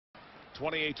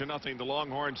28-0, the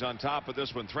Longhorns on top of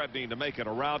this one, threatening to make it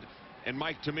a rout. And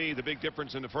Mike, to me, the big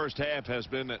difference in the first half has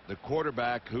been the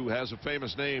quarterback, who has a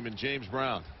famous name in James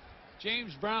Brown.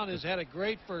 James Brown has had a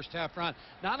great first half round,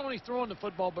 not only throwing the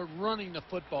football but running the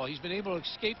football. He's been able to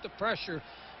escape the pressure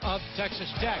of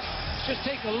Texas Tech. Just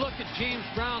take a look at James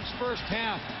Brown's first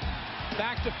half.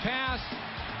 Back to pass,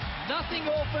 nothing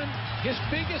open. His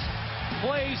biggest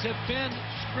plays have been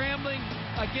scrambling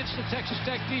against the Texas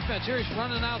Tech defense. Here he's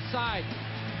running outside.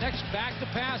 Next, back to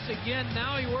pass again.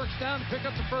 Now he works down to pick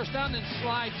up the first down, then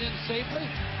slides in safely.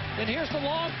 And here's the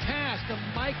long pass to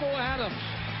Michael Adams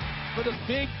for the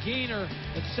big gainer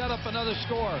that set up another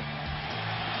score.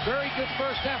 Very good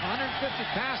first half, 150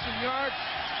 passing yards.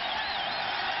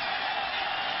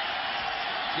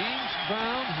 James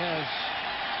Brown has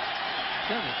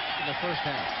done it in the first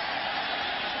half.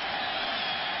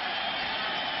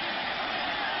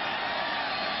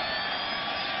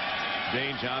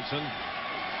 Dane Johnson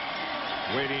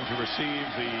waiting to receive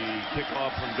the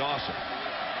kickoff from Dawson.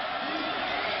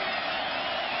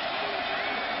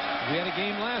 We had a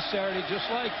game last Saturday just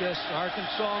like this,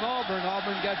 Arkansas and Auburn.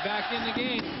 Auburn got back in the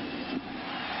game.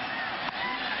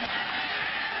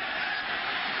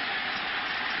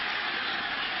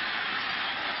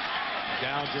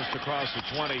 Down just across the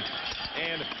 20.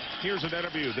 And here's an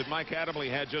interview that Mike Adamle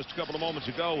had just a couple of moments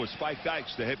ago with Spike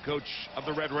Dykes, the head coach of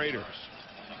the Red Raiders.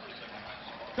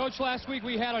 Coach, last week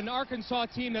we had an Arkansas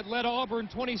team that led Auburn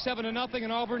 27-0,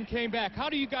 and Auburn came back. How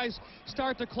do you guys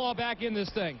start to claw back in this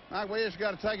thing? We just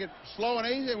got to take it slow and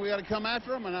easy, and we got to come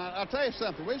after them. And I'll tell you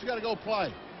something, we just got to go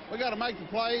play. We got to make the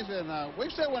plays, and we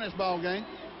still win this ball game.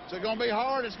 It's going to be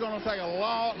hard. It's going to take a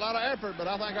lot of effort, but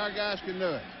I think our guys can do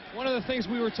it. One of the things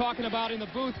we were talking about in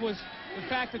the booth was the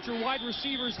fact that your wide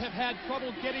receivers have had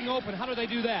trouble getting open. How do they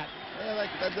do that? Yeah,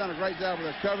 they've done a great job with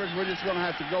their coverage. We're just going to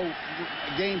have to go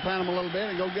game plan them a little bit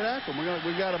and go get after them. We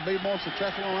got to be more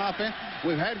successful on offense.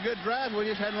 We've had good drives. We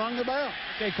just hadn't rung the bell.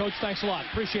 Okay, Coach, thanks a lot.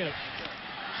 Appreciate it.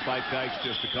 Spike Dykes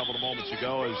just a couple of moments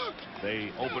ago as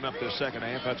they open up this second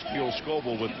half. That's Keel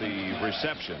Scoble with the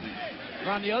reception.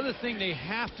 Ron, the other thing they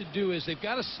have to do is they've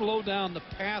got to slow down the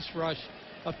pass rush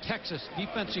of Texas.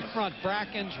 Defensive front,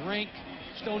 Brackens, Rink,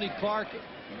 Stoney Clark.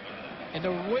 And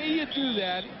the way you do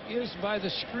that is by the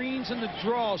screens and the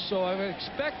draws. So I would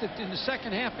expect that in the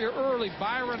second half here early,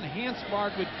 Byron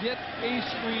Hansbard would get a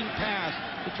screen pass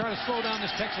to try to slow down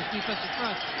this Texas defensive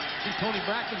front. See Tony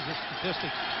Brackens'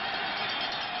 statistics.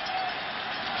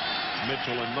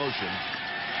 Mitchell in motion.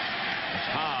 It's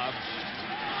Hobbs.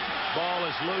 Ball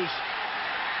is loose.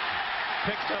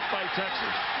 Picked up by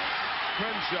Texas.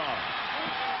 Crenshaw.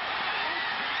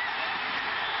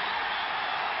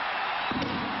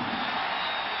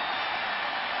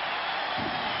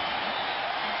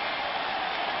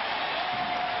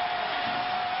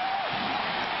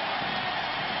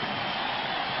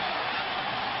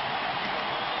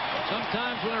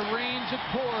 Sometimes when it rains, it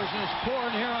pours, and it's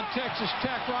pouring here on Texas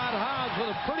Tech. Rod Hobbs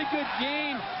with a pretty good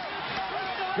gain.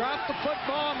 Dropped the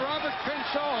football, and Robert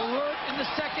Crenshaw, alert in the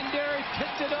secondary,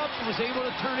 picked it up and was able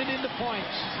to turn it into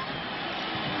points.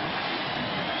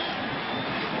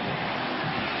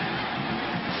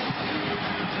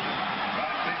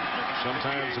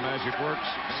 Sometimes the magic works,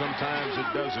 sometimes it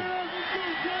doesn't.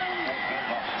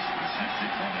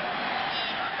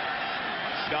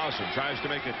 Dawson tries to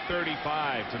make it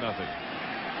 35-0.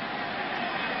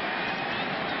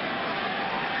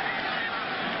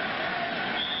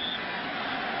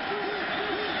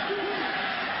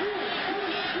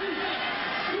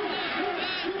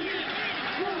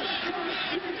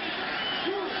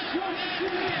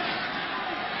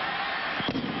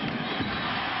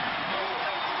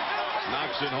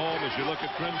 Knocks it home as you look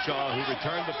at Crenshaw, who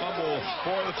returned the fumble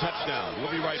for the touchdown.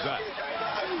 We'll be right back.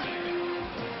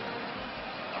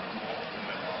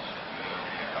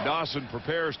 Dawson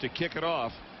prepares to kick it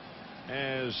off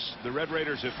as the Red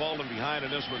Raiders have fallen behind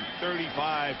in this one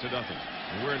 35-0.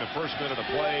 And we're in the first minute of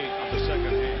play of the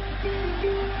second half.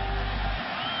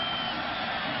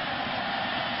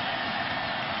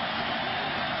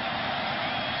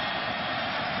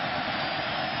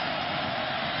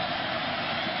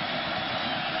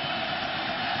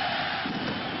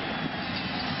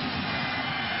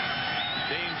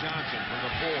 Johnson from the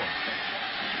 4.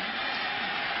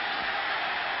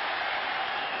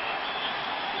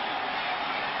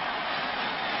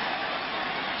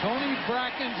 Tony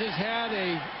Brackens has had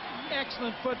an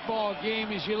excellent football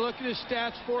game. As you look at his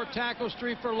stats, 4 tackles,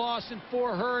 3 for loss, and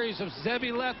 4 hurries of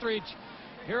Zebby Lethridge.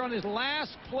 Here on his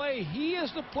last play, he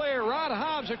is the player. Rod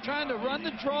Hobbs are trying to run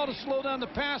the draw to slow down the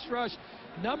pass rush.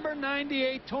 Number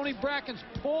 98, Tony Brackens,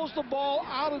 pulls the ball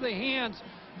out of the hands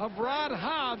of Rod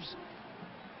Hobbs.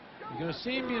 going to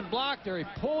see him being blocked there. He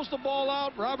pulls the ball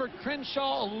out. Robert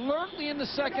Crenshaw alertly in the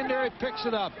secondary picks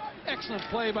it up. Excellent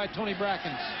play by Tony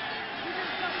Brackens.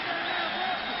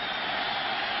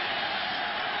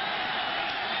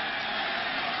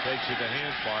 Takes it to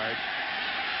Hansbard.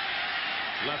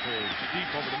 Leffridge deep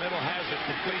over the middle, has it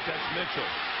complete. That's Mitchell.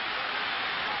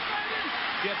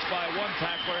 Gets by one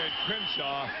tackler, and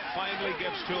Crenshaw finally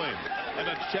gets to him. And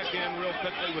let's check in real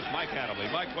quickly with Mike Adderley.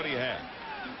 Mike, what do you have?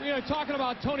 You know, talking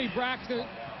about Tony Braxton,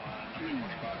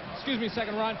 excuse me a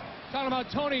second, Ron. Talking about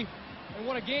Tony and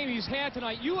what a game he's had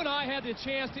tonight. You and I had the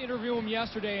chance to interview him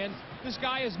yesterday, and this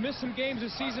guy has missed some games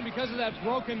this season because of that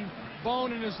broken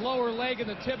bone in his lower leg and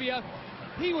the tibia.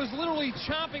 He was literally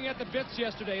chomping at the bits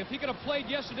yesterday. If he could have played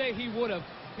yesterday, he would have.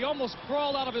 He almost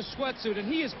crawled out of his sweatsuit, and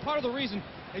he is part of the reason.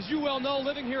 As you well know,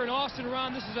 living here in Austin,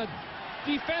 Ron, this is a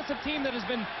defensive team that has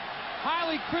been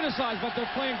highly criticized, but they're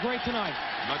playing great tonight.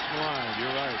 Much maligned,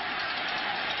 you're right.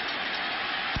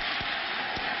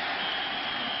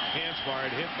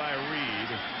 Hansbard hit by Reed,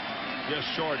 just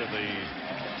short of the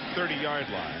 30-yard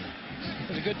line. It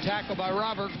was a good tackle by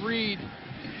Robert Reed.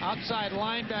 Outside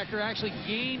linebacker actually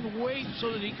gained weight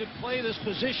so that he could play this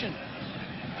position.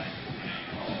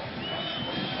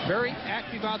 Very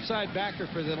active outside backer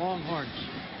for the Longhorns.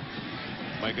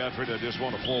 Mike Gutford, I just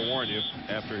want to forewarn you,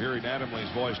 after hearing Adderley's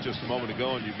voice just a moment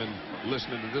ago, and you've been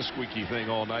listening to this squeaky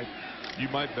thing all night, you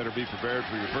might better be prepared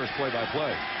for your first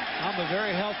play-by-play. I'm a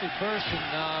very healthy person,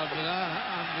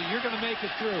 but you're going to make it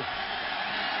through.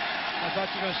 I thought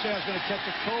you were going to say I was going to catch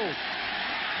a cold.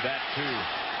 That, too.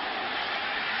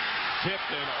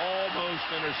 Tipped and almost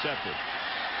intercepted.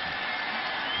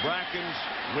 Brackens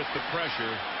with the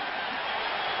pressure.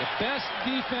 The best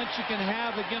defense you can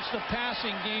have against the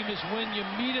passing game is when you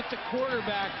meet at the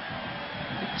quarterback.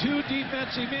 The two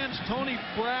defensive ends, Tony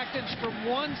Brackens from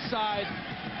one side,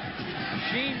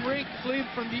 Gene Rinkley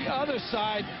from the other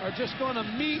side, are just going to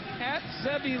meet at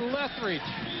Zebi Lethridge.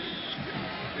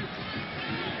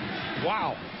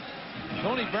 Wow.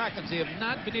 Tony Brackens, they have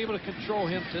not been able to control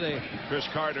him today. Chris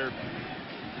Carter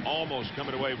almost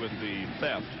coming away with the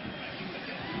theft.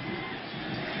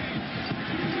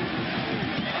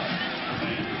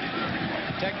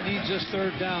 Tech needs this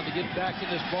third down to get back in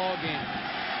this ball game.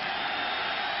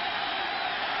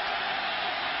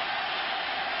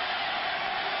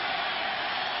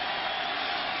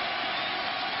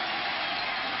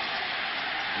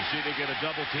 You see they get a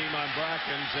double team on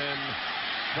Brackens and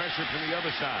pressure from the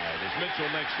other side. As Mitchell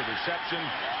makes the reception,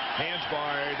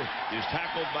 Hansbard is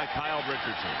tackled by Kyle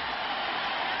Richardson.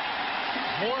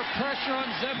 More pressure on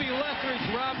Zebi Lethridge.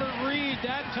 Robert Reed,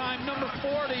 that time number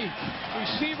 40.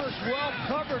 Receivers well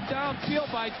covered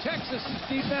downfield by Texas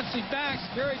defensive backs.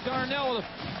 Gary Darnell with a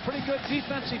pretty good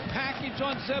defensive package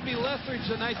on Zebi Lethridge,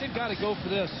 and I think got to go for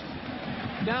this.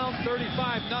 Down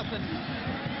 35-0.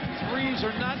 Threes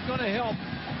are not going to help.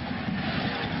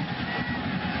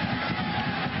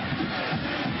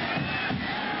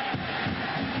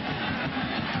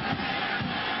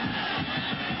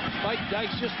 Mike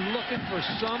Dykes just looking for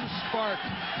some spark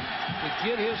to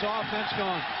get his offense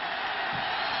going.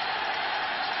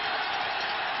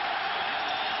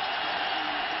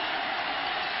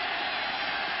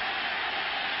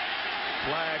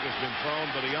 Flag has been thrown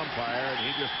by the umpire, and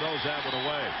he just throws that one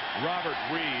away. Robert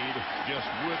Reed just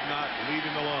would not leave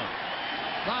him alone.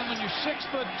 Ron, when you're 6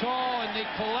 foot tall and they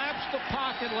collapse the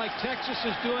pocket like Texas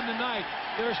is doing tonight,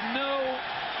 there's no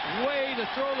way to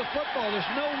throw the football.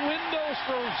 There's no windows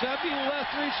for Zebi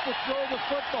Lethridge to throw the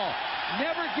football.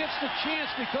 Never gets the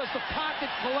chance because the pocket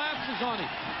collapses on him.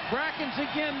 Brackens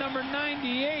again, number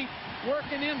 98,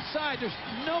 working inside. There's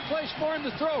no place for him to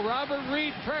throw. Robert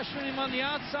Reed pressuring him on the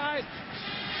outside.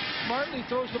 Smartly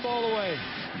throws the ball away.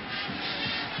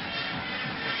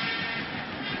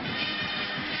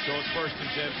 So it's 1st and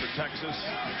 10 for Texas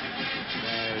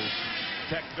as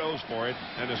Tech goes for it,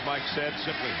 and as Mike said,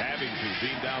 simply having to,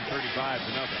 being down 35-0.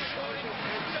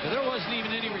 There wasn't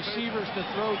even any receivers to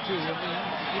throw to. I mean,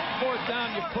 you 4th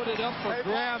down, you put it up for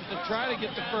grabs to try to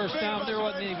get the 1st down. There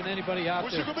wasn't even anybody out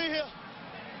there. Wish you could be here.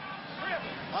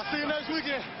 I'll see you next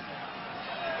weekend.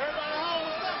 Everybody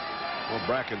home. Well,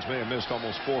 Brackens may have missed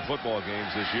almost 4 football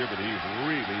games this year, but he's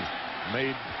really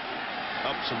made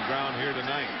up some ground here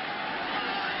tonight.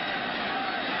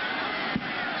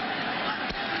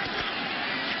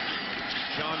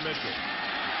 Sean Mitchell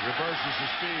reverses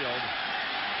his field,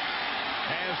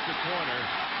 has the corner,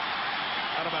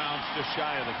 out of bounds, just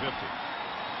shy of the 50.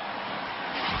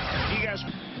 You guys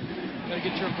got to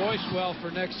get your voice well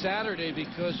for next Saturday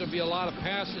because there'll be a lot of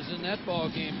passes in that ball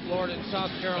game, Florida and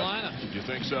South Carolina. You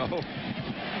think so? Well,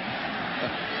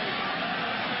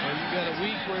 you've got a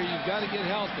week where you've got to get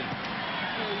healthy.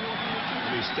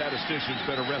 The statisticians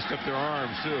better rest up their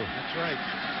arms, too. That's right.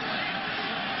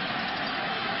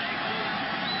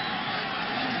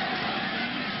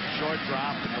 Short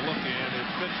drop and the look in.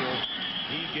 It's Mitchell.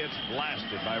 He gets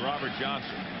blasted by Robert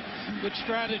Johnson. Good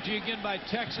strategy again by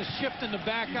Texas, shifting the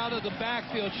back out of the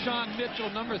backfield. Sean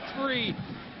Mitchell, number 3,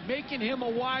 making him a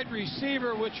wide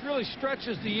receiver, which really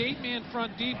stretches the 8-man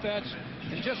front defense,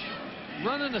 and just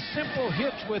running a simple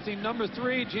hitch with him. Number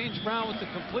 3, James Brown with the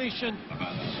completion,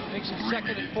 makes it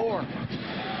 2nd and 4.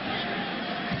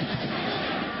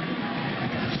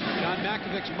 John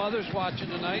Mackovic's mother's watching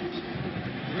tonight.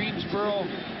 Greensboro,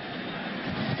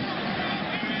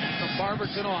 from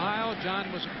Barberton, Ohio.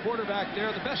 John was a quarterback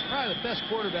there. Probably the best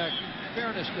quarterback, in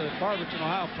fairness to Barberton,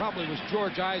 Ohio, probably was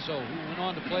George Izzo, who went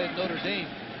on to play at Notre Dame.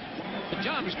 But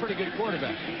John was a pretty good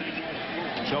quarterback.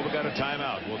 So we got a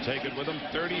timeout. We'll take it with them.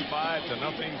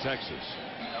 35-0 Texas.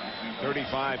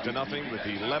 35-0 with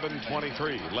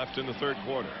 11:23 left in the 3rd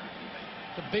quarter.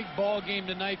 It's a big ball game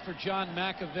tonight for John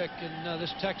Mackovic and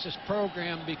this Texas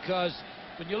program, because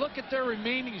when you look at their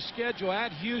remaining schedule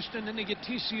at Houston, then they get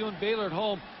TCU and Baylor at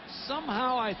home.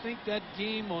 Somehow I think that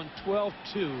game on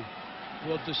 12-2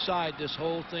 will decide this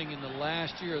whole thing in the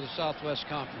last year of the Southwest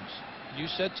Conference. You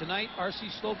said tonight R.C.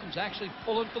 Slocum's actually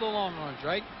pulling for the Longhorns,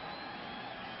 right?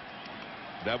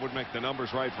 That would make the numbers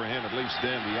right for him. At least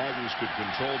then the Aggies could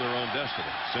control their own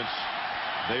destiny, since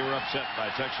they were upset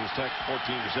by Texas Tech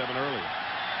 14-7 earlier.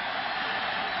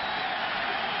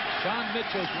 John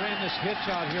Mitchell's ran this hitch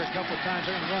out here a couple of times.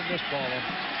 They're going to run this ball up.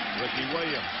 Ricky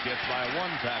Williams gets by 1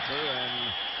 tackler and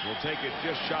will take it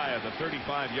just shy of the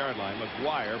 35-yard line.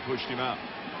 McGuire pushed him out.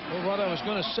 Well, what I was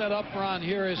going to set up, Ron,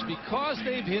 here is because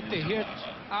they've hit the hitch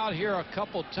out here a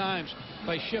couple times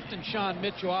by shifting Sean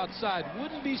Mitchell outside.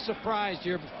 Wouldn't be surprised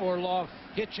here before long,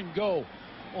 hitch and go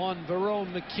on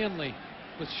Verone McKinley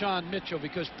with Sean Mitchell,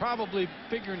 because probably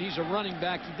figuring he's a running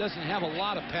back, he doesn't have a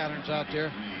lot of patterns out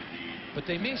there. But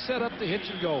they may set up the hitch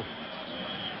and go.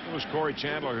 It was Corey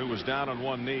Chandler who was down on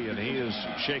one knee, and he is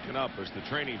shaken up as the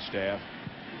training staff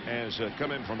has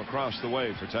come in from across the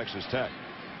way for Texas Tech.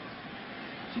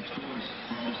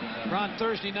 Ron,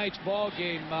 Thursday night's ball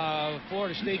game,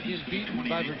 Florida State gets beaten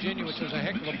by Virginia, which was a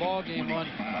heck of a ball game on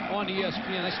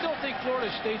ESPN. I still think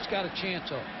Florida State's got a chance,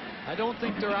 though. I don't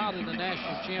think they're out in the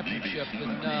national championship,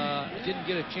 and I didn't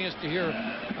get a chance to hear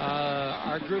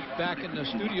our group back in the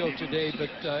studio today,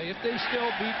 but if they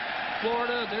still beat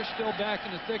Florida, they're still back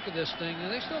in the thick of this thing, and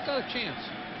they still got a chance.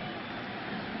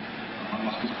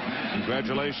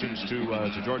 Congratulations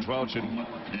to George Welch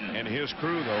and his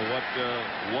crew, though.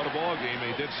 What a ball game.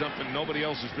 They did something nobody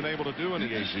else has been able to do in the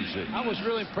ACC. I was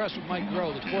really impressed with Mike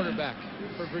Groh, the quarterback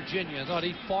for Virginia. I thought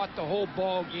he fought the whole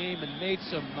ball game and made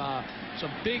some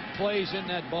big plays in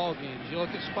that ball game. You look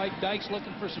at Spike Dykes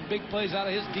looking for some big plays out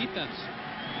of his defense.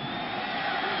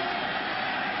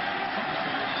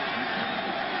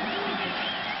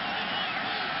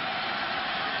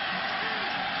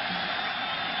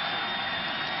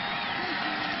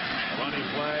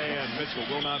 Mitchell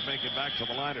will not make it back to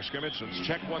the line of scrimmage. Let's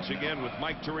check once again with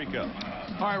Mike Tirico.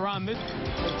 All right, Ron.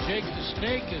 Jake the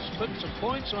Snake is putting some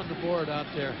points on the board out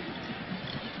there.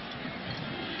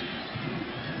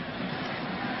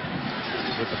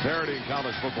 With the parity in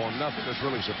college football, nothing is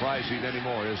really surprising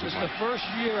anymore, is it? It's the first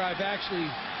year I've actually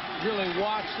really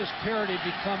watched this parity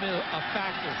become a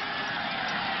factor.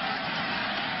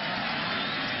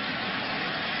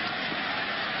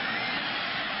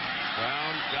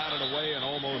 Got it away and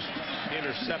almost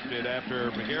intercepted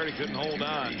after McGarity couldn't hold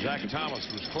on. Zach Thomas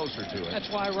was closer to it. That's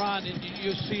why, Ron,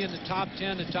 you see in the top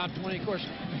 10, the top 20, of course,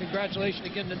 congratulations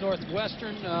again to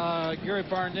Northwestern, Gary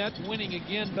Barnett winning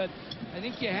again, but I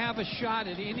think you have a shot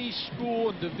at any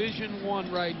school in Division I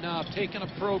right now taking a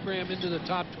program into the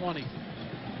top 20.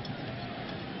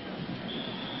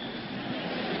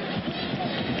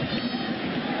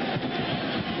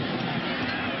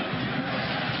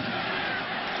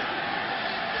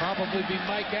 Probably be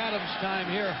Mike Adams'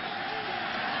 time here.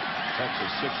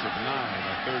 Texas 6 of 9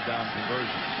 on 3rd down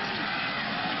conversions.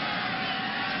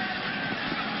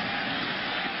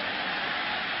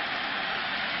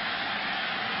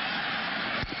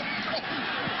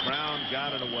 Brown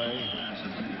got it away.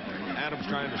 Adams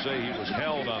trying to say he was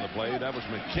held on the play. That was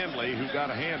McKinley who got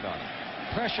a hand on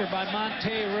it. Pressure by Monte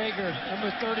Rager,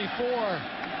 number 34,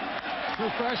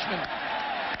 true freshman.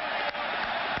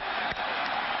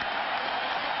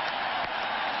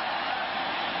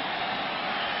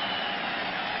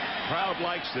 Crowd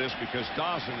likes this because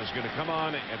Dawson is going to come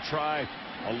on and try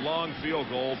a long field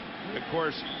goal. Of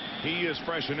course, he is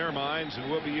fresh in their minds and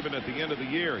will be even at the end of the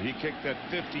year. He kicked that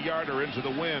 50-yarder into the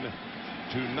wind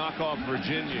to knock off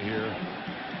Virginia here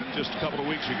just a couple of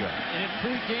weeks ago. And in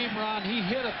pregame, Ron, he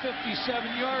hit a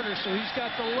 57-yarder, so he's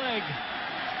got the leg.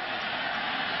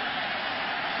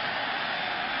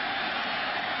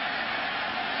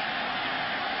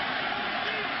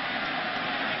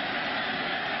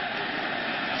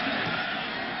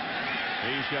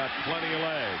 He's got plenty of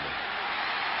leg.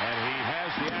 And he has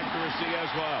the accuracy as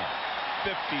well.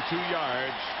 52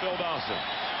 yards, Phil Dawson.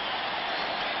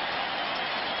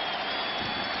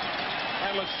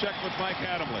 And let's check with Mike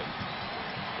Adamle.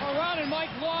 Well, Ron and Mike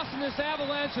lost in this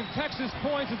avalanche of Texas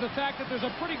points is the fact that there's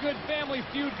a pretty good family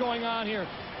feud going on here.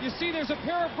 You see, there's a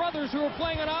pair of brothers who are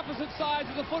playing on opposite sides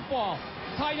of the football.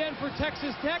 Tight end for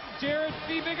Texas Tech, Jared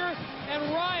Fiebiger,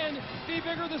 and Ryan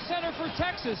Fiebiger, the center for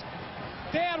Texas.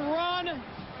 Dad, Ron,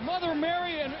 Mother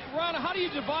Mary, and Ron, how do you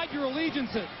divide your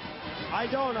allegiances? I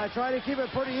don't. I try to keep it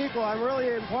pretty equal. I'm really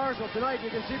impartial tonight. You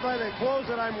can see by the clothes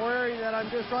that I'm wearing that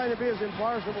I'm just trying to be as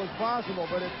impartial as possible.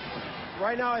 But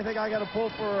right now, I think I got to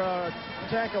pull for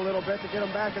Tech a little bit to get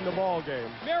them back in the ball game.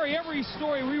 Mary, every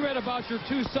story we read about your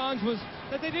two sons was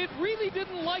that they really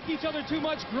didn't like each other too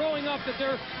much growing up, that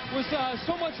there was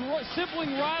so much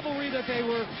sibling rivalry that they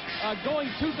were going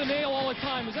tooth and nail all the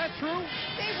time. Is that true?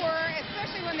 They were,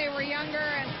 especially when they were younger,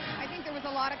 and I think there was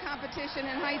a lot of competition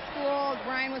in high school.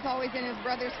 Brian was always in his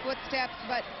brother's footsteps,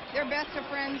 but they're best of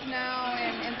friends now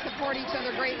and support each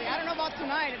other greatly. I don't know about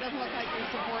tonight. It doesn't look like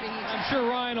they're supporting each other. I'm sure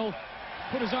Ryan will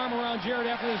put his arm around Jared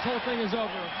after this whole thing is over.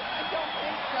 I don't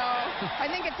think so. I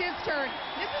think it's his turn.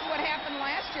 This is what happened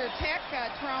last year. Tech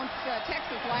trounced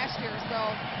Texas last year, so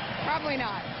probably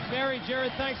not. Mary,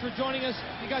 Jared, thanks for joining us.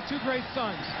 You got two great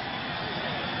sons.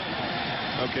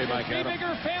 Okay, Mike Adams.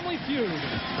 Bigger family feud.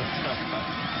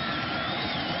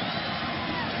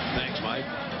 Thanks, Mike.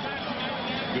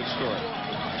 Good story.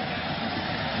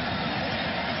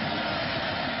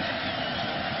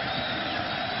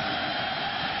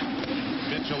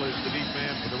 Mitchell is the deep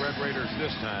man for the Red Raiders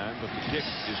this time, but the kick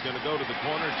is going to go to the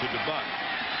corner to DeBuck.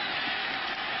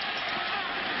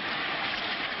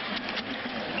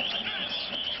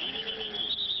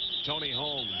 Tony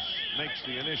Holmes makes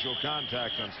the initial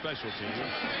contact on special teams.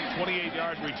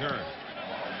 28-yard return.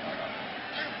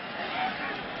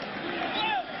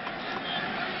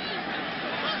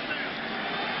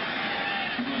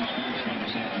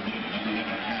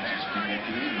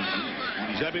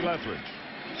 Zebby Lethbridge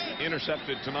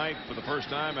intercepted tonight for the first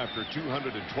time after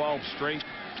 212 straight.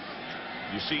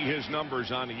 You see his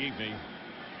numbers on the evening.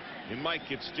 And Mike,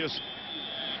 it's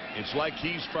like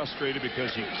he's frustrated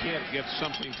because he can't get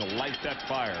something to light that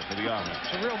fire for the offense.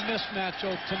 It's a real mismatch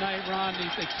tonight, Ron.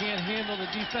 They can't handle the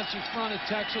defensive front of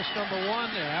Texas, number one.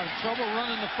 They're having trouble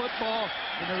running the football,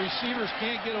 and the receivers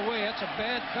can't get away. That's a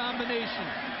bad combination.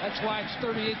 That's why it's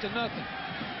 38-0.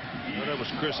 Well, that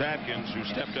was Chris Atkins who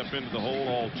stepped up into the hole,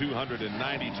 all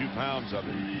 292 pounds of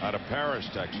it, out of Paris,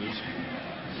 Texas.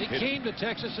 He came to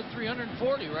Texas at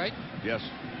 340, right? Yes.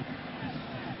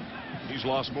 He's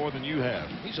lost more than you have.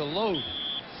 He's a load.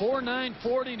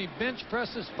 4,940, and he bench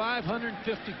presses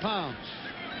 550 pounds.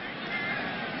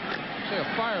 Say a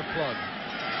fire plug.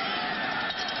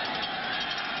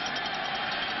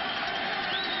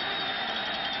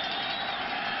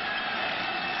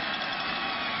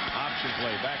 Option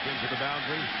play back into the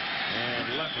boundary,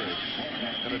 and Lethbridge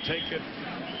going to take it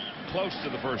close to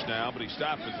the first down, but he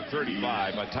stopped at the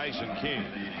 35 by Tyson King.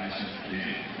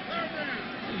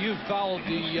 You've followed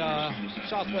the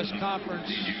Southwest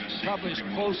Conference probably as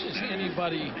close as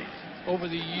anybody over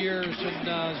the years, and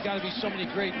there's got to be so many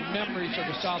great memories of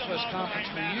the Southwest Conference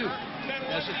for you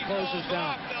as it closes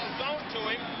down.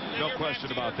 No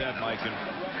question about that, Mike, and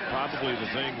probably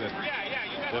the thing that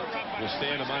will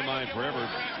stand in my mind forever.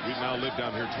 We've now lived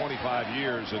down here 25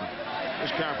 years, and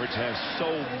this conference has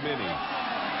so many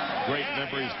great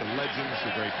memories, the legends,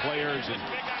 the great players, and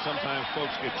sometimes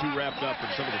folks get too wrapped up in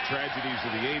some of the tragedies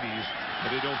of the 80s, but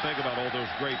they don't think about all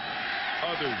those great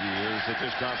other years that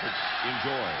this conference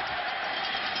enjoyed.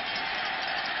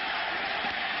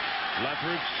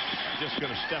 Lethbridge just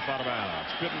going to step out of bounds.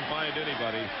 Couldn't find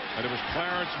anybody, and it was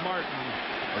Clarence Martin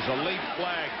as a late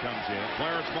flag comes in.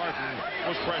 Clarence Martin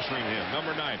was pressuring him,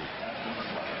 number 90.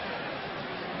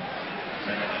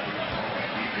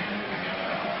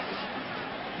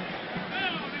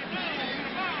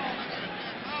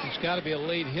 It's got to be a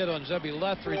late hit on Zebby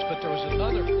Lethbridge, but there was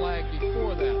another flag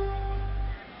before that.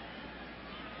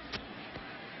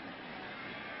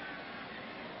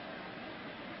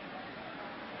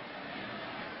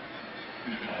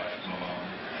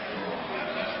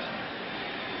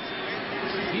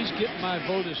 He's getting my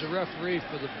vote as a referee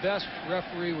for the best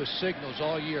referee with signals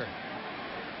all year.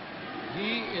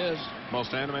 He is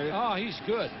most animated. Oh, he's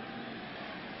good.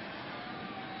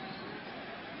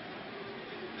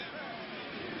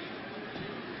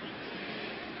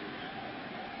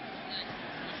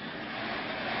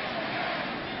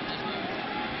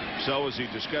 So as the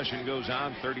discussion goes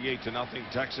on,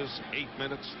 38-0 Texas, 8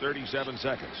 minutes, 37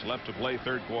 seconds left to play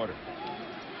third quarter.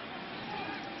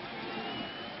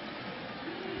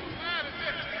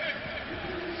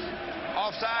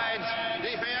 Offsides,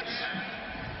 defense.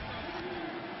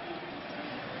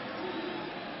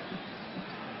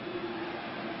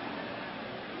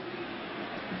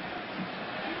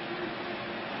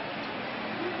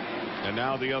 And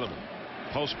now the other one.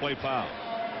 Post play foul.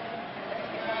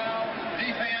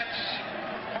 Defense,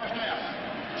 first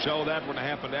down. So that one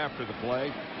happened after the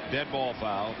play. Dead ball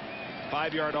foul.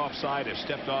 5-yard offside has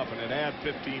stepped off, and it add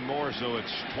 15 more, so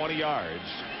it's 20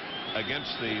 yards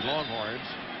against the Longhorns.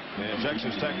 And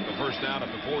Texas Tech the first down at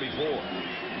the 44.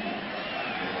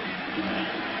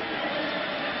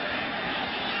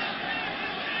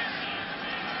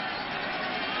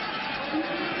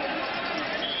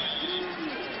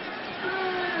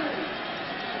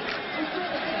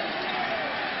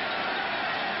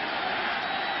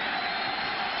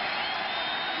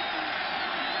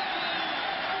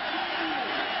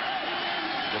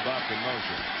 Buck in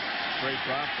motion. Straight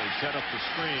drop. They set up the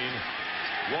screen.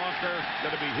 Walker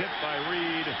going to be hit by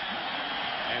Reed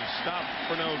and stopped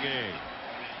for no gain.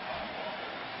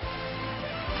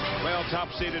 Well,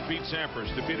 top-seeded Pete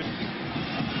Sampras defeated.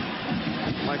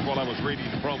 Like while I was reading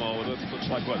the promo, it looks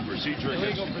like what? Procedure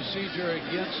against? Illegal procedure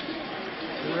against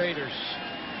the Raiders.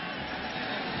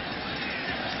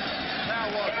 Now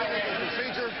was illegal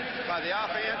procedure by the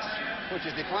offense, which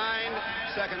is declined.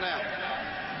 Second down.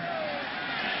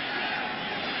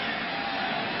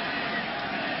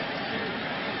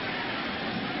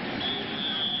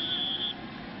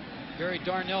 Gary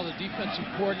Darnell, the defensive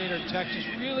coordinator of Texas,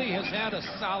 really has had a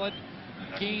solid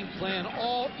game plan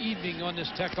all evening on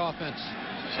this Tech offense.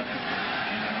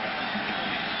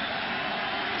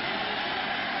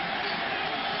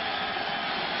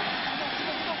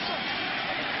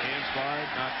 Hands fired,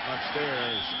 not much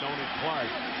there. Stoney Clark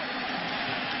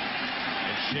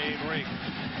and Shane Rink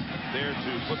there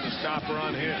to put the stopper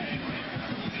on him.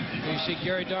 You see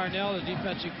Gary Darnell, the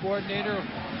defensive coordinator,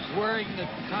 wearing the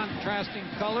contrasting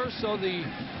colors so the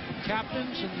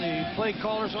captains and the play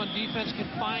callers on defense can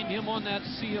find him on that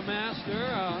sea of mass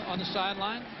there on the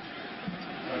sideline.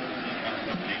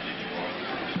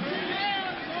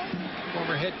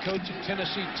 Former head coach of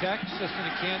Tennessee Tech, assistant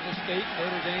at Kansas State,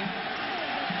 Notre Dame.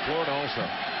 Florida also.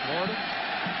 Florida.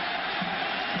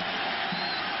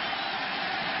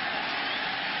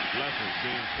 Leffers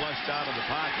being flushed out of the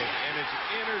pocket, and it's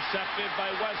intercepted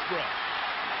by Westbrook.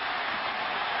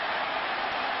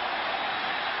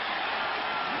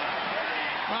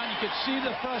 Ron, you could see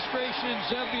the frustration in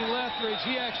Zevi Lethbridge.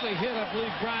 He actually hit, I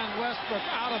believe, Brian Westbrook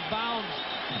out of bounds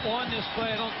on this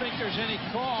play. I don't think there's any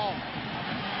call.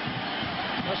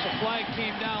 Unless the flag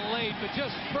came down late, but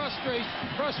just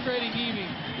frustrating evening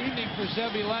for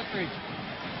Zevi Lethbridge.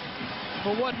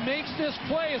 But what makes this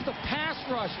play is the pass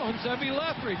rush on Zevi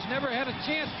Lethbridge. Never had a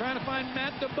chance trying to find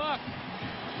Matt DeBuck.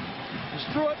 Just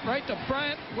threw it right to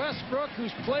Bryant Westbrook,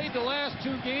 who's played the last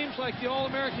 2 games like the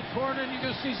All-American corner, and you're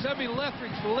going to see Zevi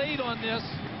Lethbridge late on this.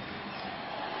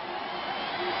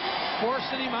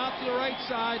 Forcing him out to the right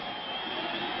side.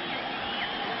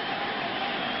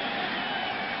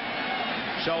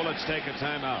 So let's take a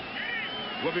timeout.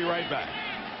 We'll be right back.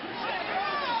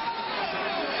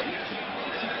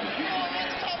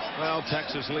 Well,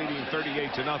 Texas leading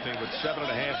 38-0 with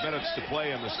 7.5 minutes to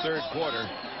play in this third quarter.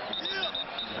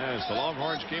 As the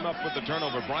Longhorns came up with the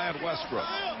turnover, Brian Westbrook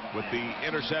with the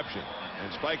interception.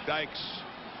 And Spike Dykes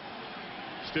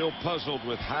still puzzled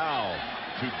with how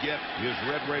to get his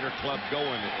Red Raider club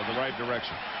going in the right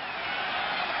direction.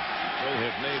 They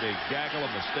have made a gaggle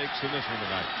of mistakes in this one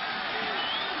tonight.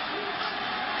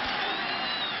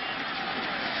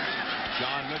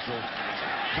 John Mitchell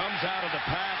comes out of the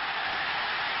pack.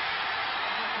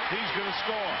 He's going to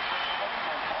score.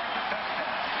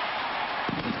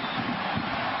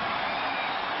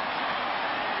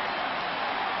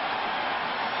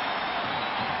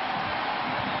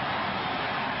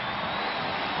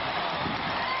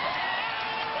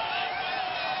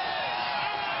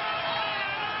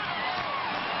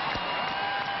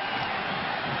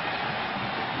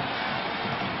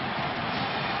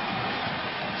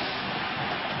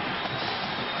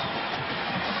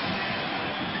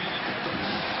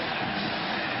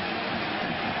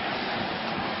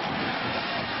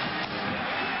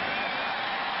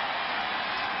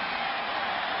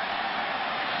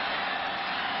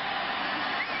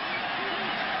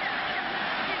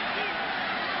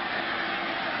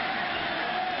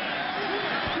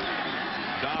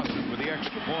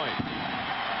 Extra point.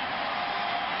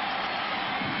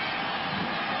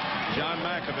 John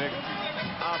Mackovic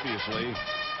obviously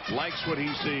likes what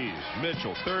he sees.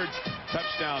 Mitchell, third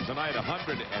touchdown tonight,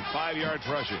 105 yards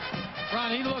rushing.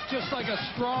 Ron, he looked just like a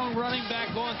strong running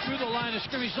back going through the line of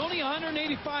scrimmage. He's only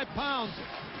 185 pounds,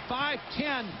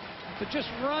 5'10", but just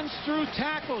runs through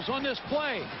tackles on this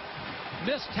play.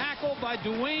 Missed tackle by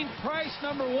Dwayne Price,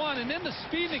 number 1, and then the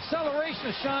speed and acceleration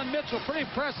of Sean Mitchell. Pretty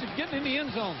impressive, getting in the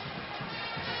end zone.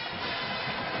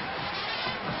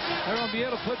 They're going to be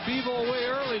able to put Bevo away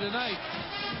early tonight.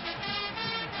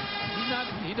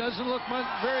 He doesn't look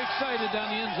very excited down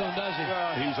the end zone, does he?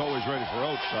 Well, he's always ready for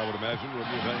Oates, I would imagine,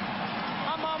 wouldn't you think?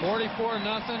 44-0.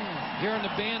 Hearing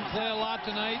the band play a lot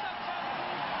tonight.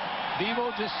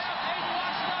 Bevo just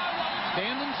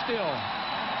standing still.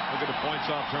 Look at the points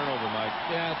off turnover, Mike.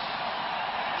 Yeah,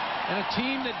 and a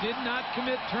team that did not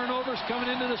commit turnovers coming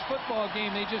into this football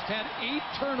game. They just had 8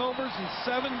 turnovers in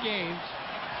 7 games.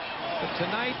 But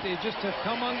tonight, they just have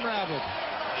come unraveled.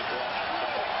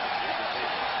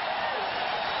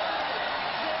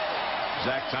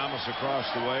 Zach Thomas across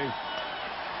the way.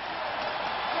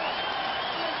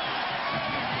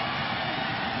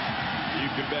 You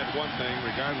can bet one thing,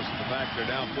 regardless of the fact they're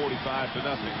down 45-0,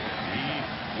 he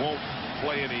won't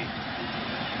play any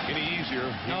easier.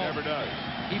 He never does.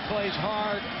 He plays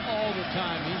hard all the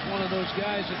time. He's one of those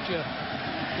guys that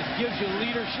gives you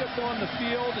leadership on the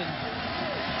field and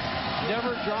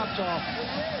never drops off.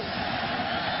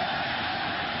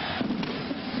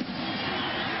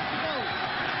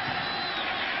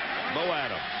 Bo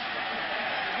Adams.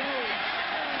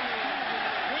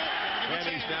 And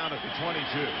he's down at the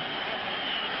 22.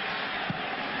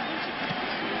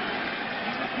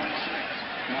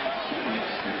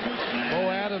 Bo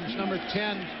Adams, number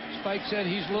 10. Spike said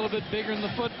he's a little bit bigger than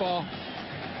the football.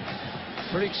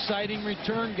 Pretty exciting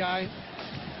return guy.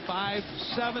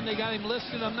 5'7". They got him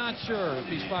listed. I'm not sure if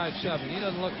he's 5'7". He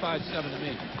doesn't look 5'7" to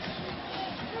me.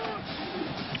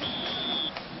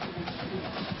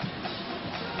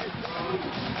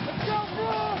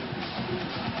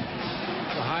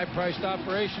 It's a high-priced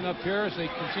operation up here as they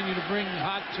continue to bring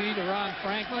hot tea to Ron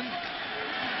Franklin.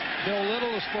 Bill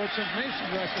Little, the sports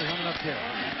information director, coming up here.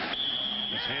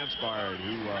 It's Hansbard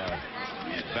who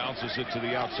bounces it to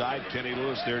the outside. Kenny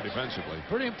Lewis there defensively.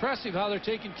 Pretty impressive how they're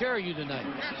taking care of you tonight.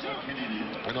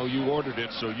 I know you ordered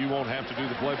it, so you won't have to do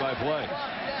the play-by-play.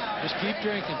 Just keep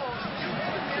drinking.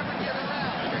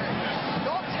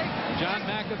 John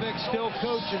Makovic still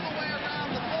coaching.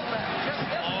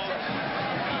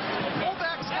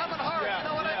 Fullback's coming hard, you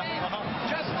know what I mean?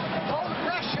 Just don't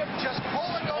rush him, just pull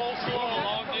and go. Slow,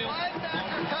 long deal.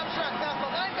 Linebacker comes right now.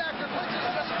 The linebacker puts it,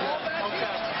 just pull back.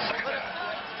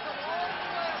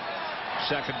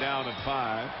 Second down and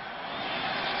 5.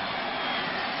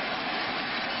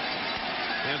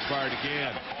 Hansbard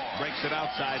again. Breaks it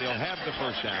outside. He'll have the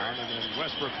first down, and then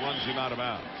Westbrook runs him out of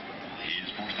bounds. He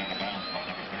is forced out of bounds by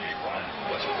number 3,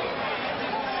 Westbrook.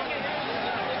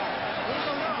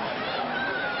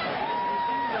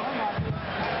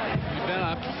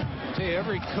 I tell you,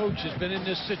 every coach has been in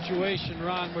this situation,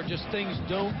 Ron, where just things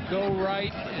don't go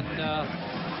right, and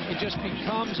it just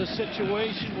becomes a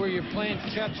situation where you're playing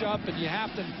catch up, and you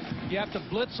have to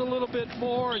blitz a little bbit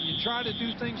more, and you try to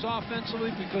do things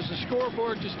offensively because the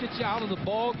scoreboard just gets you out of the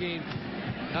ball game.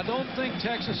 Now, don't think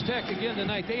Texas Tech again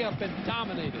tonight. They have been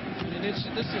dominated. I mean, this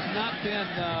has not been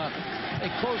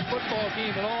a close football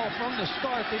game at all from the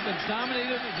start. They've been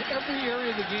dominated in every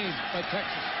area of the game by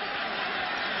Texas.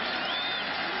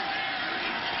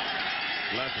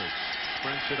 Leffert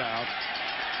sprints it out.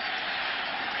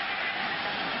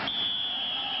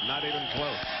 Not even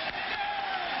close.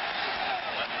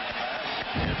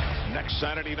 Next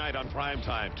Saturday night on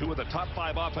primetime, 2 of the top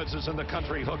 5 offenses in the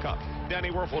country hook up.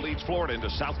 Danny Werfel leads Florida into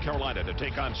South Carolina to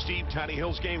take on Steve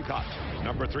Tannehill's Gamecocks.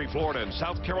 Number 3 Florida and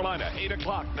South Carolina, 8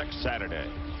 o'clock next Saturday.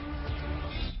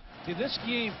 See, this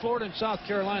game, Florida and South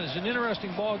Carolina, is an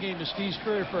interesting ball game to Steve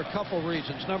Spurrier for a couple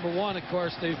reasons. Number 1, of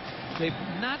course, they've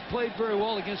not played very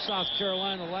well against South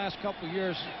Carolina the last couple of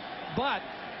years, but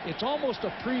it's almost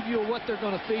a preview of what they're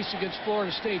going to face against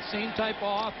Florida State. Same type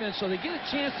of offense, so they get a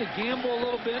chance to gamble a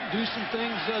little bit, do some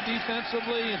things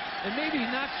defensively, and maybe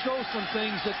not show some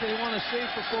things that they want to save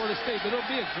for Florida State. But it'll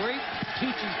be a great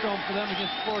teaching film for them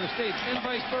against Florida State, and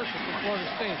vice versa for Florida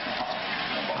State.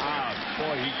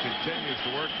 Boy, he continues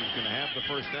to work. He's going to have the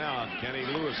first down. Kenny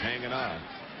Lewis hanging on.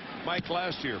 Mike,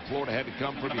 last year, Florida had to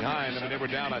come from behind. I mean, they were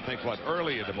down, I think,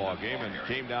 early in the ball game, and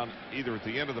came down either at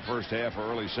the end of the first half or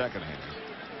early second half.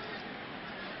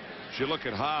 You look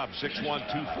at Hobbs, 6'1",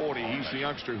 240. He's the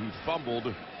youngster who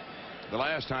fumbled the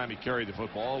last time he carried the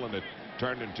football, and it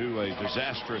turned into a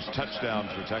disastrous touchdown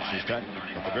for Texas Tech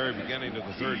at the very beginning of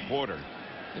the third quarter.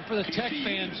 And for the Tech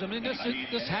fans, I mean,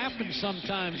 this happens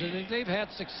sometimes. I mean, they've had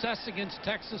success against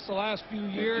Texas the last few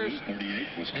years.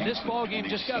 And this ball game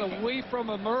just got away from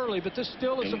them early. But this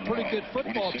still is a pretty good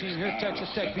football team here at Texas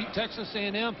Tech. Beat Texas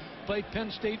A&M, played Penn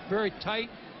State very tight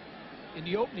in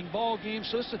the opening ball game.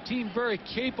 So it's a team very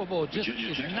capable. Just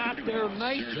is not their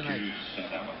night tonight.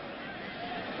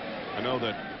 I know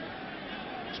that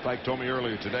Spike told me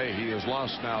earlier today he has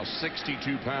lost now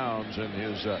 62 pounds in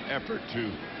his effort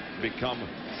to become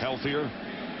healthier.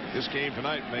 This game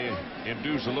tonight may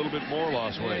induce a little bit more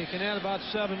lost weight. Yeah, he can add about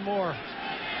 7 more.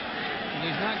 And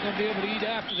he's not going to be able to eat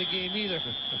after the game either.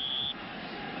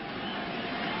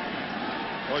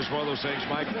 Always one of those things,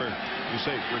 Mike, where you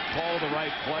say, recall the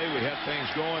right play. We had things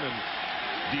going, and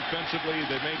defensively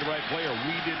they made the right play, or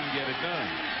we didn't get it done.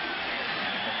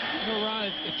 You know, Ron,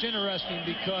 it's interesting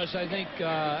because I think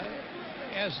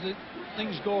as the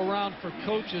things go around for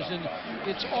coaches, and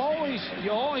it's always,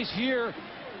 you always hear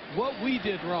what we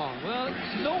did wrong. Well,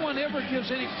 no one ever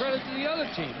gives any credit to the other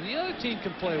team. And the other team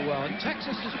can play well, and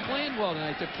Texas is playing well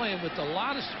tonight. They're playing with a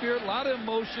lot of spirit, a lot of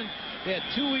emotion. They had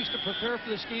 2 weeks to prepare for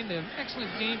this game. They have an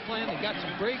excellent game plan. They got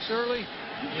some breaks early,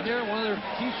 and there, one of their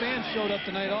key fans showed up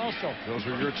tonight also. Those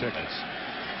were your tickets.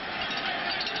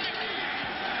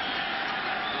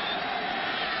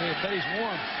 I bet he's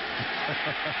warm.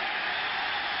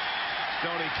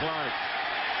 Stoney Clark.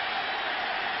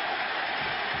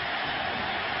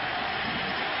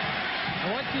 And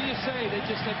what can you say? They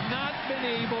just have not been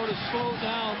able to slow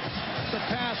down the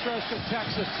pass rush of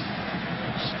Texas.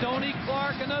 Stoney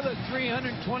Clark, another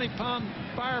 320-pound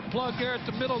fire plug there at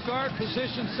the middle guard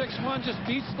position. 6'1", just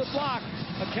beats the block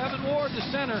of Kevin Ward, the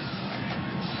center.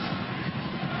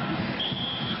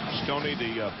 Stoney,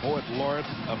 the poet laureate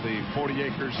of the 40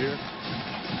 acres here,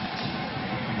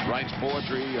 writes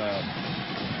poetry,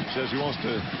 says he wants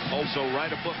to also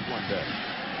write a book one day.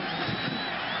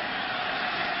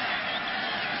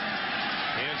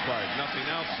 Hansbard, nothing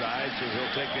outside, so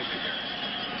he'll take it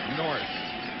north.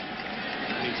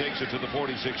 And he takes it to the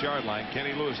 46-yard line.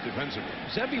 Kenny Lewis defensively.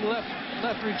 Zebby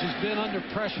Lethridge has been under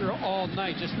pressure all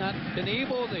night, just not been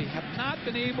able, they have not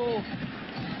been able,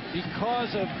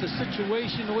 because of the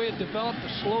situation, the way it developed, to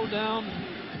slow down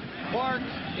Clark,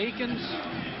 Akins,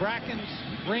 Brackens,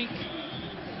 Rink,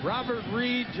 Robert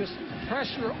Reed. Just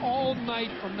pressure all night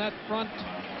from that front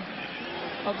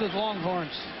of the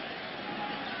Longhorns.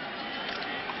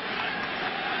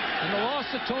 And the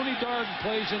loss of Tony Darden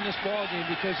plays in this ball game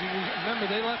because remember,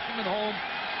 they left him at home,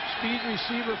 speed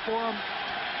receiver for him,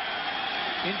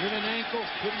 injured an ankle,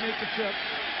 couldn't make the trip.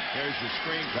 There's your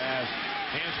screen pass.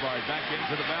 Hansbard back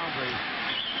into the boundary,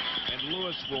 and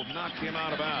Lewis will knock him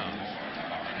out of bounds.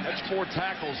 That's 4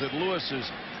 tackles that Lewis has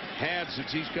had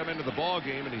since he's come into the ball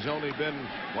game, and he's only been,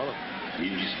 well,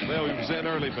 he was in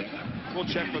early, but we'll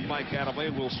check with Mike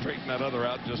Adamle. We'll straighten that other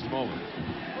out in just a moment.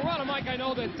 Well, Ron and Mike, I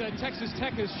know that Texas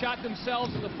Tech has shot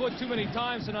themselves in the foot too many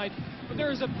times tonight, but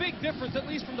there is a big difference, at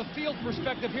least from the field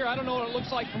perspective here. I don't know what it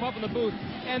looks like from up in the booth,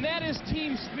 and that is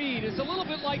team speed. It's a little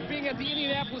bit like being at the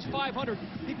Indianapolis 500.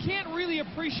 You can't really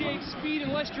appreciate speed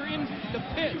unless you're in the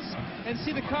pits and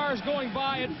see the cars going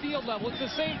by at field level. It's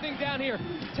the same thing down here.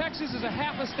 Texas is a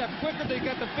half a step quicker. They've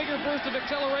got the bigger burst of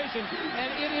acceleration, and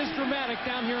it is dramatic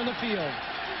down here in the field.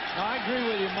 I agree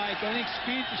with you, Mike. I think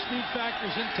the speed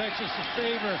factors in Texas'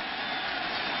 favor.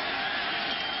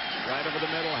 Right over the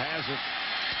middle, has it.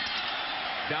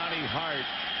 Donnie Hart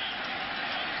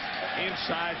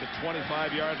inside the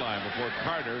 25-yard line before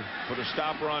Carter put a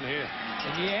stopper on him.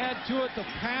 And you add to it the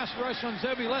pass rush on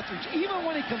Zebby Lethridge. Even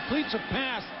when he completes a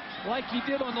pass like he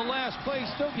did on the last play, he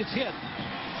still gets hit.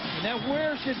 And that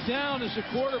wears you down as a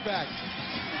quarterback.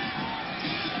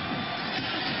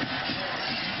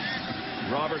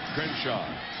 Robert Crenshaw,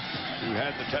 who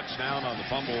had the touchdown on the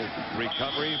fumble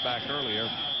recovery back earlier,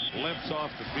 limps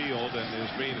off the field and is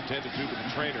being attended to by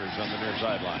the trainers on the near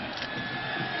sideline.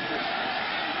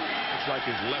 Looks like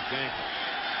his left ankle.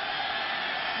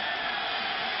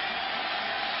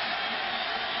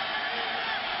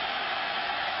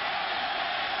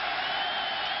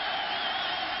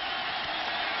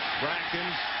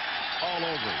 Brackens all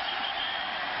over.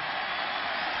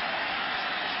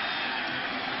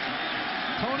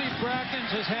 Tony Brackens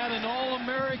has had an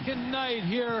All-American night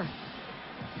here,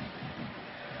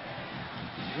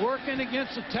 working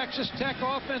against the Texas Tech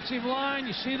offensive line.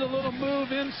 You see the little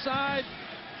move inside,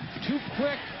 too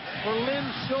quick for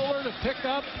Lynn Schiller to pick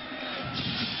up.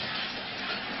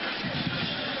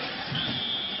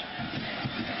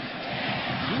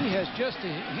 He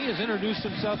has introduced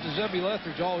himself to Zebby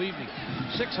Lethridge all evening.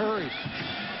 6 hurries.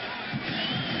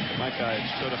 Mike, I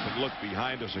stood up and looked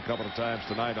behind us a couple of times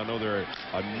tonight. I know there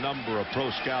are a number of pro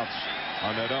scouts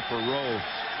on that upper row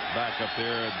back up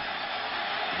there, and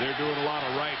they're doing a lot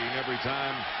of writing every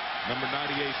time number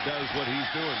 98 does what he's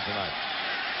doing tonight.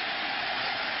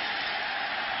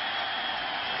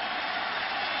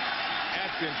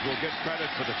 Atkins will get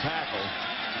credit for the tackle.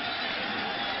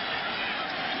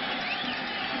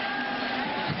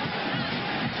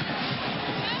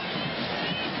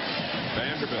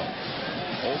 Vanderbilt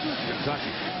over Kentucky.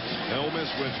 Ole Miss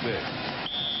wins big.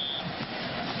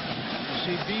 You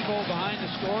see Bevo behind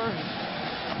the score.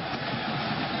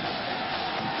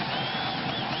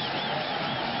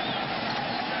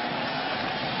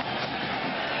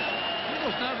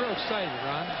 Bevo's not real excited,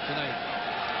 Ron, tonight.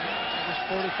 Just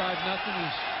 45-0.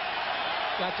 He's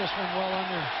got this one well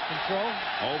under control.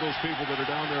 All those people that are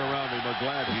down there around him are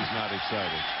glad he's not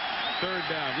excited. Third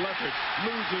down. Leffert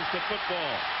loses the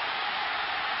football.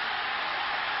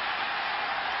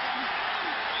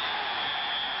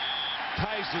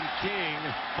 Tyson King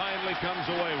finally comes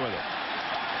away with it.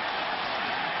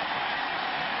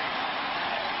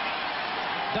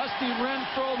 Dusty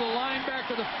Renfro, the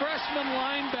linebacker, the freshman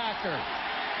linebacker,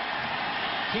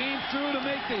 came through to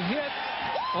make the hit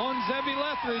on Zevi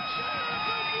Lethridge.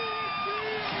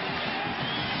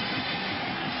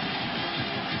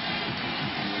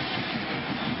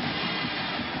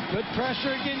 Good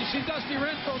pressure again. You see Dusty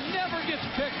Renfro never gets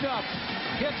picked up.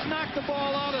 Hits knocked the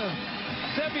ball out of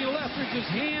Zevi Lethridge's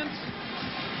hands.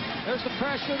 There's the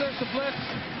pressure. There's the blitz.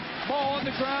 Ball on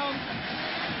the ground.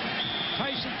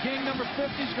 Tyson King, number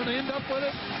 50, is going to end up with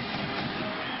it.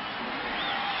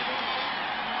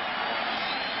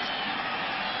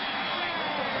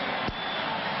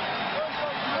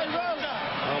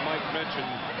 Well, Mike mentioned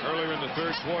earlier in the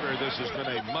third quarter this has been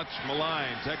a much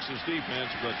maligned Texas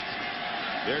defense, but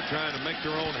they're trying to make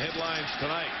their own headlines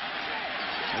tonight.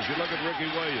 As you look at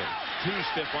Ricky Williams, 2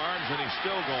 stiff arms, and he's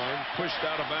still going, pushed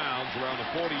out of bounds around the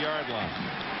 40-yard line.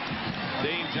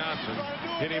 Dane Johnson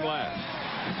hit him last.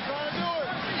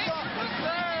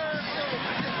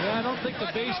 Yeah, I don't think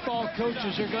the baseball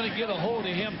coaches are going to get a hold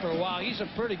of him for a while. He's a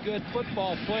pretty good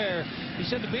football player. He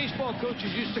said the baseball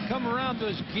coaches used to come around to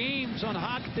his games on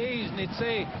hot days, and they'd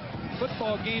say,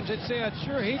 football games, they'd say, I'd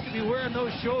sure hate to be wearing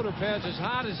those shoulder pads as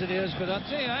hot as it is, but I'll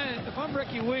tell you, if I'm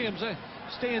Ricky Williams, I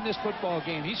stay in this football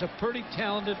game. He's a pretty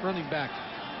talented running back.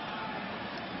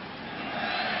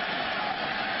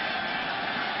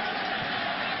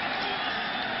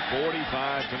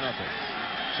 $45-0.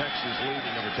 Texas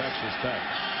leading over Texas Tech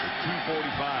with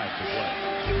 2:45 to play.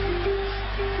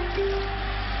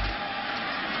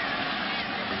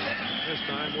 This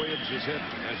time Williams is hit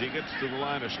as he gets to the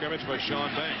line of scrimmage by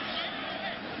Sean Banks.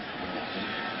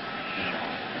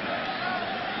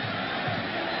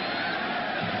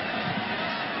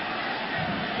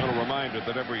 A reminder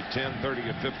that every 10, 30,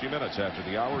 and 50 minutes after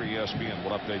the hour, ESPN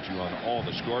will update you on all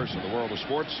the scores in the world of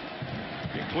sports,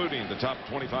 including the top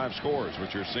 25 scores,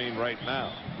 which you're seeing right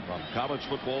now from college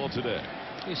football today.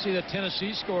 You see the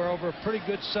Tennessee score over a pretty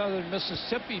good Southern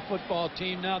Mississippi football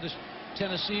team. Now does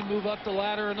Tennessee move up the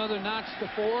ladder another notch to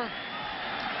 4?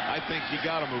 I think you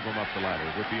got to move them up the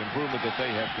ladder with the improvement that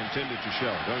they have continued to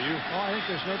show, don't you? Oh, I think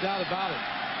there's no doubt about it.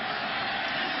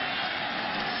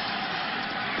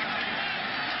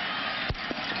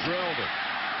 Drilled it.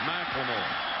 McLemore.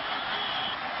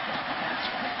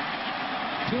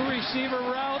 2-receiver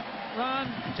route,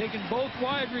 Ron, taking both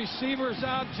wide receivers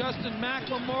out. Justin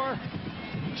McLemore.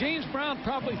 James Brown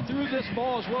probably threw this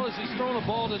ball as well as he's thrown a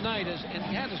ball tonight, and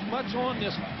he had as much on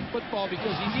this football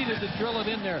because he needed to drill it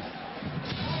in there.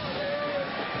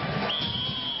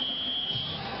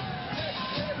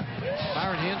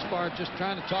 Byron Hanspard just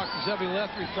trying to talk to Zevi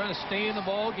Lethridge, trying to stay in the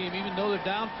ball game, even though they're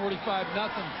down 45-0.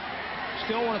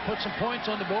 Still want to put some points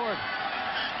on the board.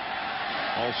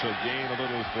 Also gain a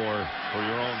little for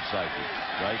your own psyche,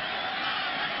 right?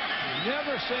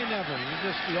 Never say never.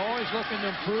 You're always looking to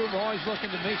improve, always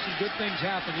looking to make some good things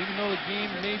happen, even though the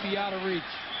game may be out of reach.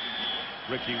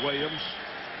 Ricky Williams.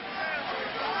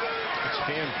 It's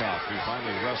Hancock who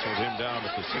finally wrestled him down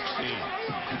at the 16.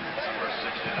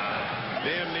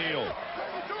 Dan Neal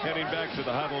heading back to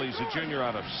the huddle. He's a junior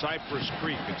out of Cypress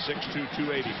Creek at 6'2",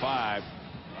 285.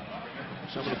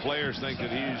 Some of the players think that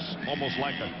he's almost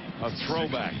like a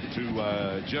throwback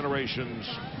to generations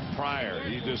prior.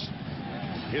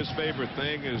 His favorite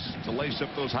thing is to lace up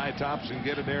those high tops and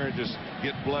get in there and just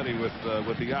get bloody with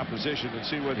the opposition and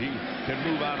see what he can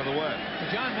move out of the way.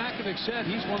 John Mackovic said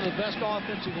he's one of the best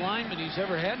offensive linemen he's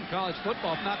ever had in college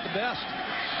football, if not the best.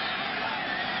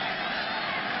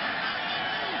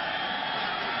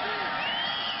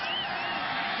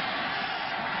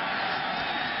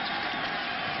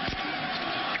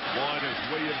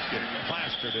 get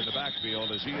plastered in the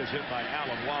backfield as he is hit by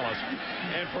Alan Wallace.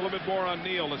 And for a little bit more on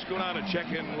Neal, let's go down and check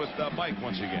in with Mike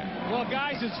once again. Well,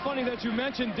 guys, it's funny that you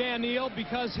mentioned Dan Neal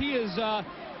because he is,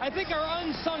 I think, our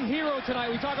unsung hero tonight.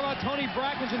 We talk about Tony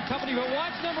Brackens and company, but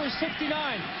watch number 69.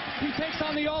 He takes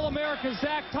on the All-America,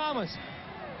 Zach Thomas.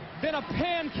 Then a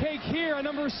pancake here on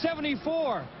number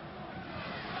 74.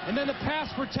 And then the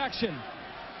pass protection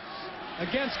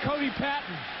against Cody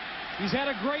Patton. He's had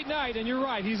a great night, and you're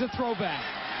right, he's a throwback.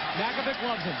 Mackovic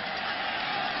loves him.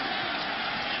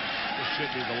 This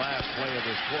should be the last play of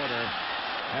this quarter.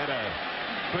 Had a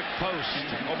quick post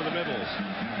over the middle.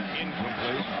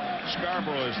 Incomplete.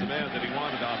 Scarborough is the man that he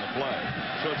wanted on the play.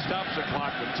 So it stops the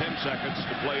clock with 10 seconds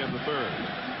to play in the third.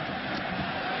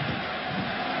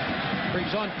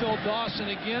 Brings on Phil Dawson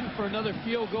again for another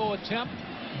field goal attempt.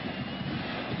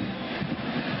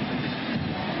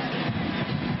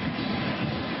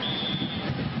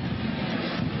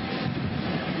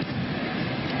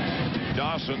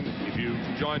 Dawson, if you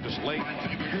joined us late,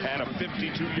 had a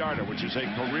 52-yarder, which is a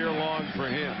career long for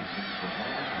him.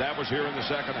 That was here in the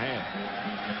second half.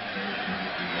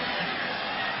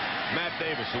 Matt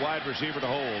Davis, the wide receiver to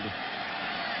hold.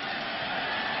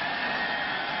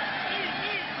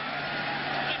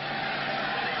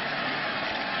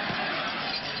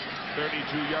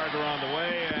 .32-yarder on the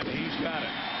way, and he's got it.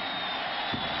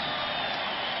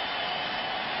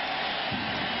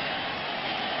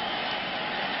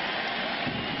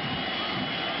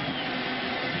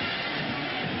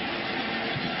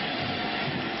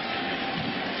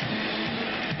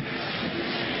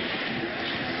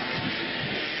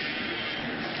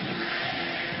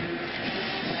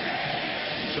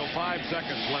 So 5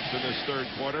 seconds left in this third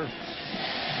quarter.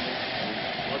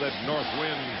 Well, that north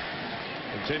wind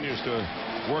continues to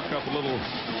work up a little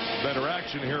better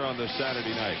action here on this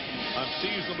Saturday night.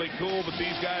 Unseasonably cool, but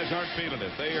these guys aren't feeling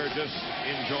it. They are just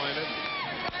enjoying it.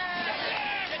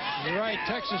 You're right,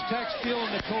 Texas Tech's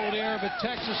feeling the cold air, but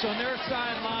Texas on their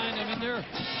sideline, I mean, they're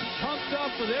pumped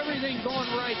up with everything going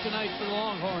right tonight for the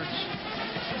Longhorns.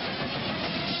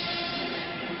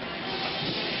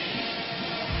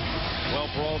 Well,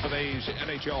 for all today's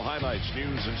NHL highlights,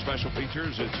 news, and special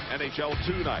features, it's NHL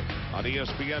 2 night on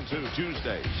ESPN2,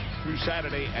 Tuesdays through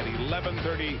Saturday at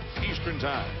 11:30 Eastern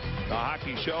Time. The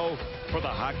hockey show for the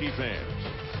hockey fans.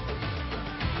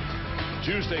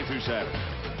 Tuesday through Saturday,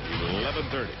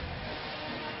 11:30.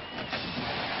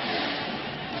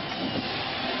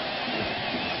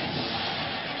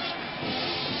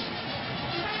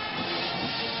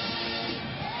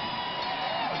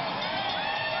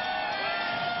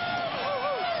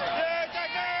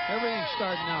 Everything's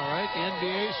starting now, right? The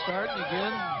NBA's starting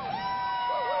again.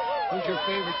 Who's your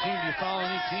favorite team? Do you follow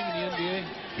any team in the NBA?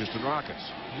 Houston Rockets.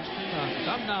 Houston Rockets.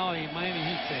 I'm now a Miami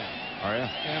Heat fan. Are you?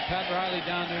 Yeah, Pat Riley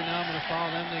down there now. I'm going to follow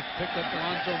them. They picked up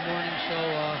Alonzo Mourning, so...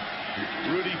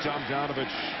 Rudy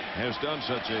Tomjanovich has done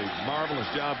such a marvelous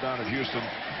job down at Houston,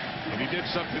 and he did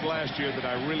something last year that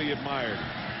I really admired.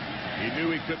 He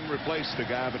knew he couldn't replace the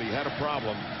guy, but he had a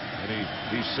problem, and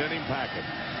he sent him packing.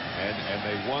 And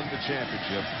they won the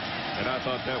championship, and I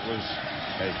thought that was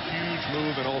a huge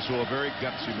move and also a very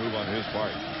gutsy move on his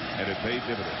part, and it paid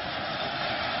dividends.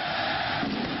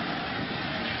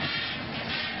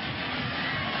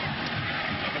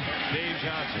 Dave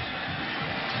Johnson.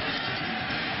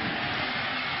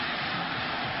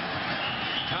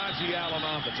 Taji Allen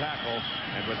on the tackle,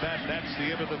 and with that, that's the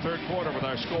end of the third quarter with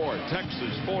our score.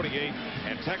 Texas 48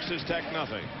 and Texas Tech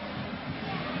nothing.